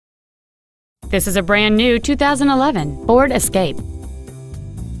This is a brand new 2011 Ford Escape.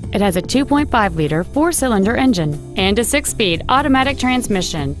 It has a 2.5-liter four-cylinder engine and a 6-speed automatic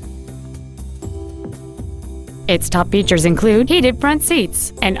transmission. Its top features include heated front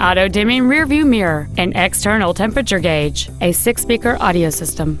seats, an auto-dimming rearview mirror, an external temperature gauge, a 6-speaker audio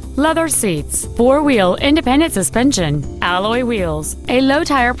system, leather seats, 4-wheel independent suspension, alloy wheels, a low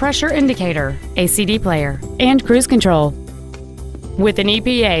tire pressure indicator, a CD player, and cruise control. With an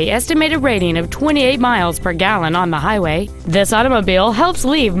EPA estimated rating of 28 miles per gallon on the highway, this automobile helps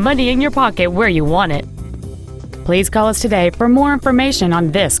leave money in your pocket where you want it. Please call us today for more information on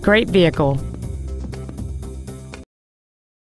this great vehicle.